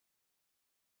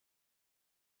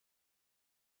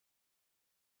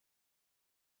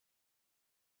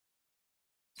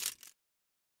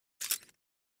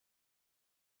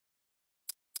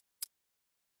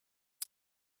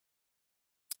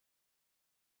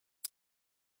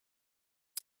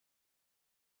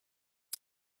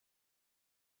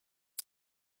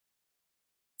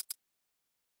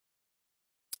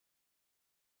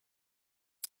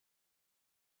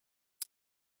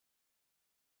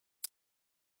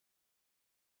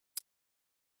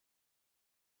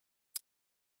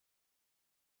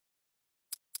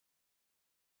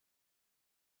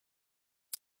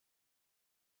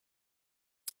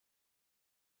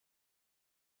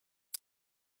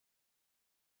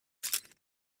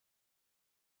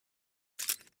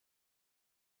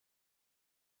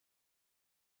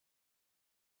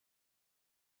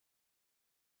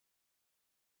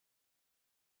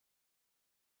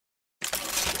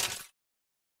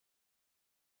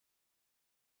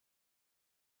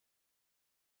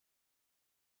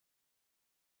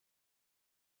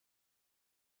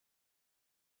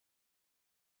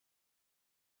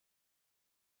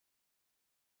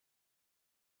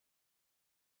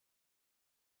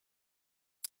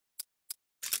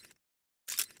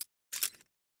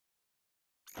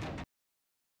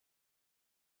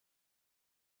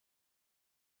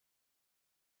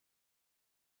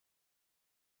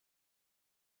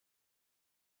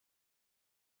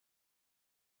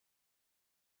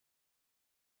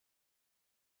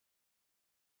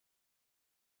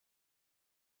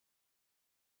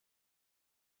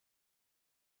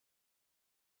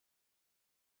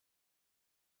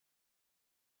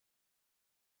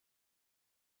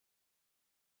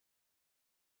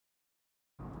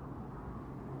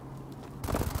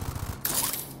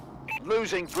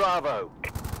Losing Bravo.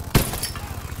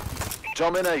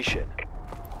 Domination.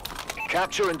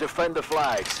 Capture and defend the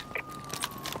flags.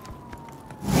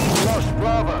 Lost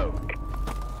Bravo.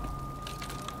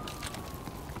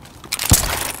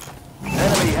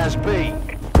 Enemy has B.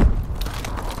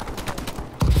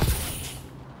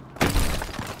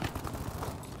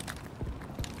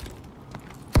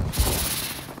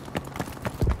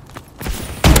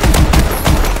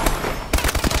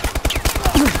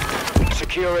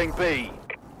 Securing B.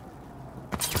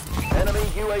 Enemy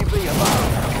UAV above.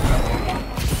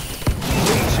 B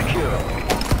secure.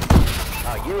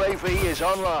 Our UAV is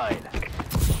online.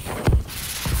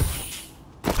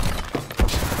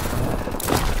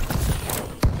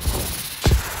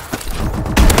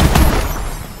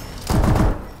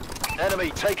 Enemy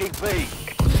taking B.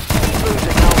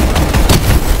 Losing Alpha.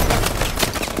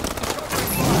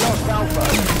 Lost Alpha.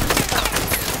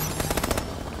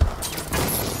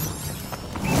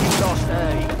 Lost A.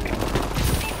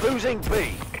 Losing B.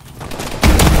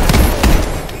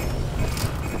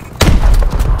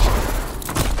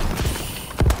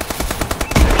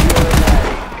 Securing A.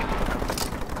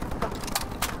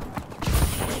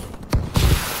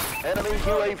 Enemy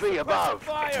UAV above.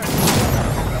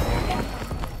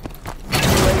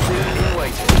 UAV in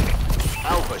waiting.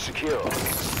 Alpha secure.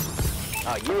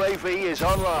 Our UAV is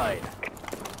online.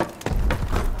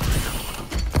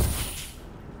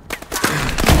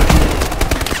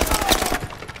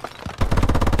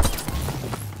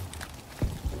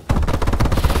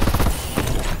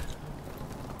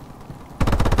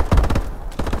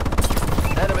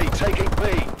 Taking B.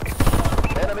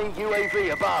 Enemy UAV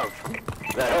above.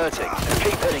 They're hurting.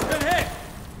 Keep hitting them. Good hit.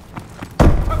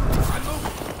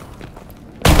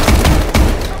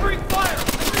 Covering fire.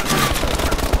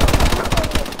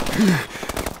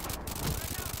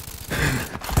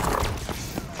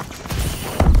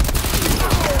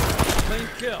 Clean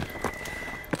kill.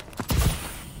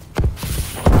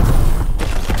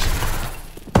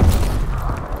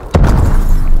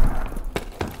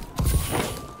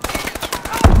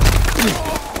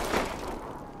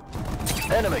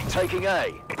 Enemy taking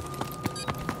A.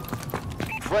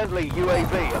 Friendly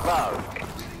UAV above.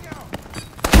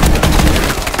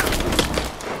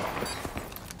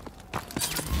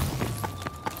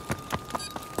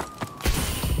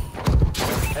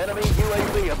 Enemy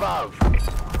UAV above.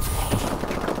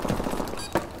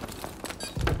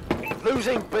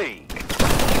 Losing B.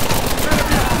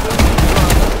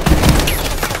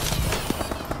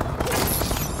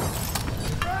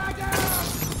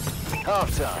 Half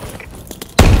time.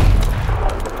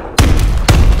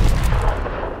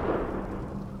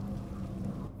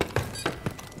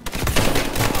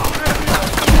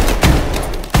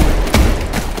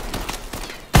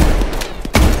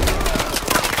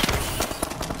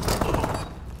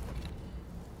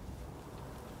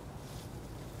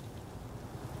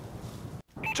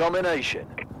 Domination.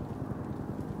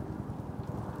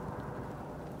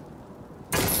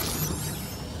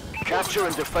 Capture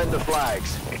and defend the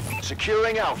flags.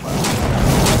 Securing Alpha.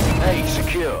 A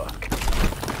secure.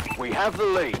 We have the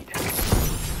lead.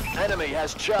 Enemy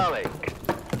has Charlie.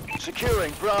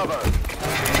 Securing Bravo.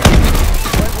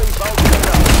 Friendly bolted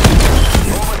up.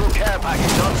 Orbital care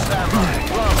package on standby.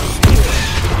 Bravo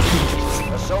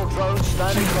secure. Assault drone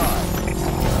standing by.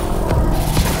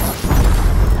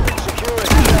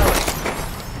 Securing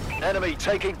Charlie. Enemy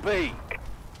taking B.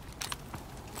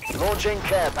 Launching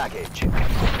care package.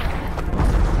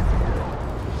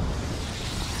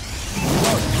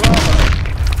 Lost Bravo.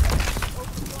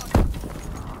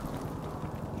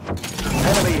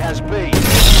 Enemy has B.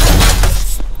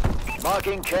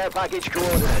 Marking care package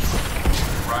coordinates.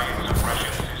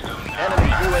 Enemy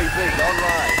UAV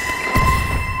online.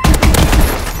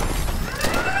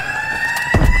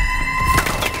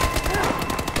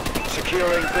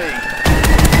 Securing B.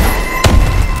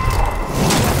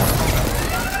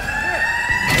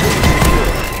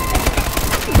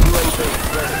 UAV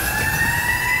ready.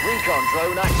 Recon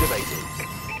drone activated.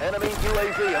 Enemy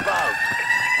UAV above.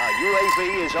 Our UAV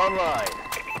is online.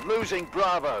 Losing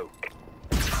Bravo.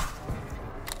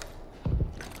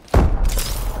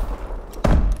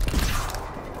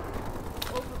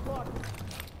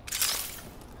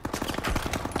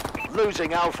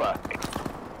 Losing Alpha.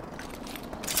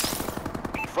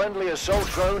 Friendly assault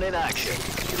drone in action.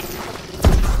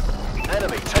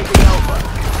 Enemy taking Alpha.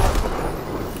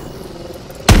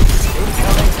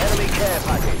 Incoming enemy care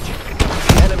package.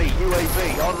 Enemy UAV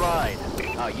online.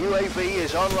 Our UAV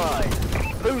is online.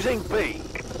 Losing B.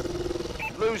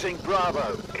 Losing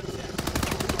Bravo.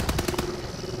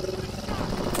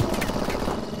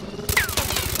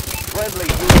 Friendly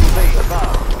UAV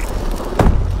above.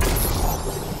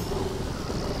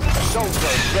 assault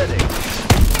drone ready.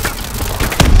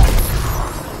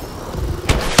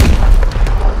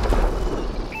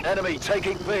 Enemy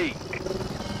taking B.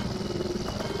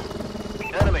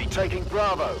 Enemy taking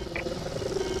Bravo.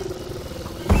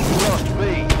 Lost B.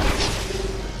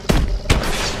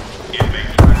 Enemy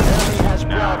has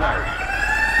Bravo.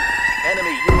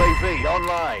 Enemy UAV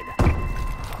online.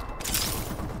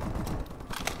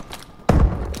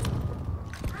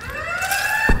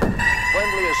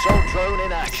 Friendly assault drone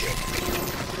in action.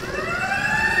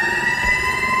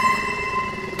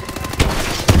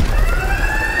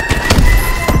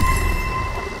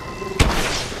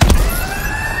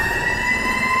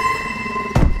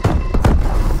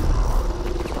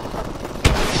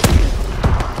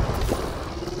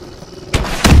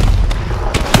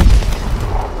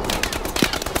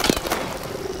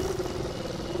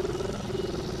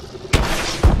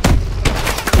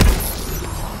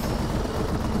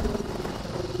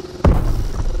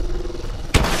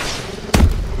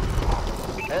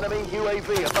 Enemy UAV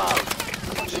above.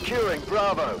 Securing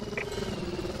Bravo.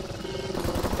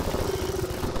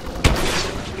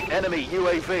 Enemy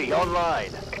UAV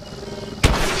online.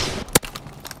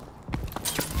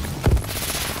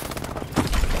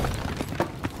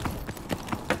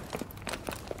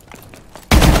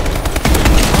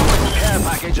 Care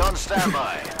package on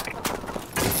standby.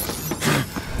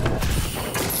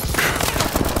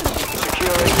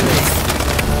 Securing B.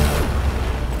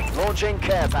 Launching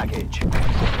care package.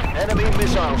 Enemy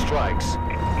missile strikes.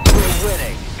 We're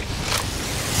winning.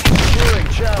 Securing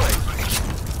Charlie.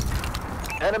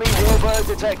 Enemy warbird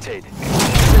detected.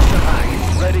 System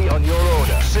hack. Ready on your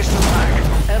order. System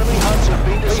hack. Enemy hunts have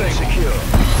been secure.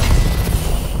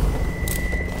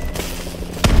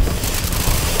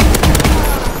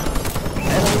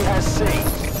 Enemy has C.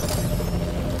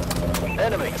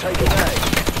 Enemy taking A.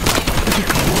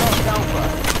 Lost Alpha.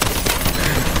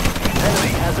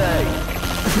 Enemy has A.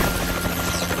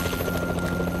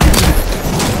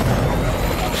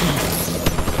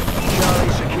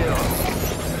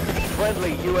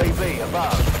 Friendly UAV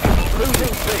above.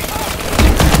 Losing B.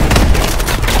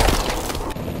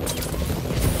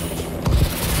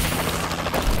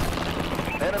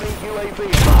 Enemy UAV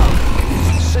above.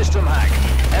 System hack.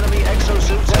 Enemy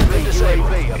exosuits have been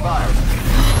disabled. UAV above.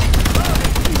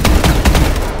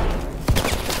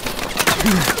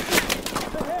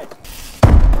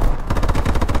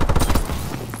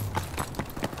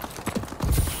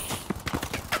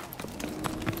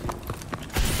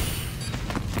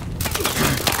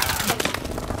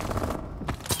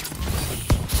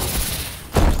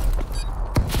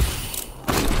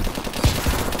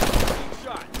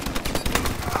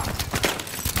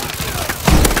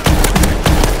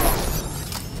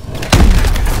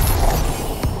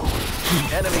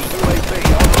 Enemy UAV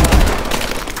online.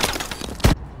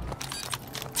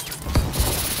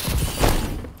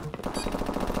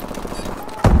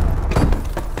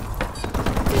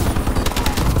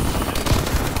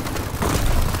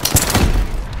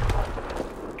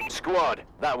 Squad,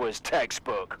 that was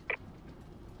textbook.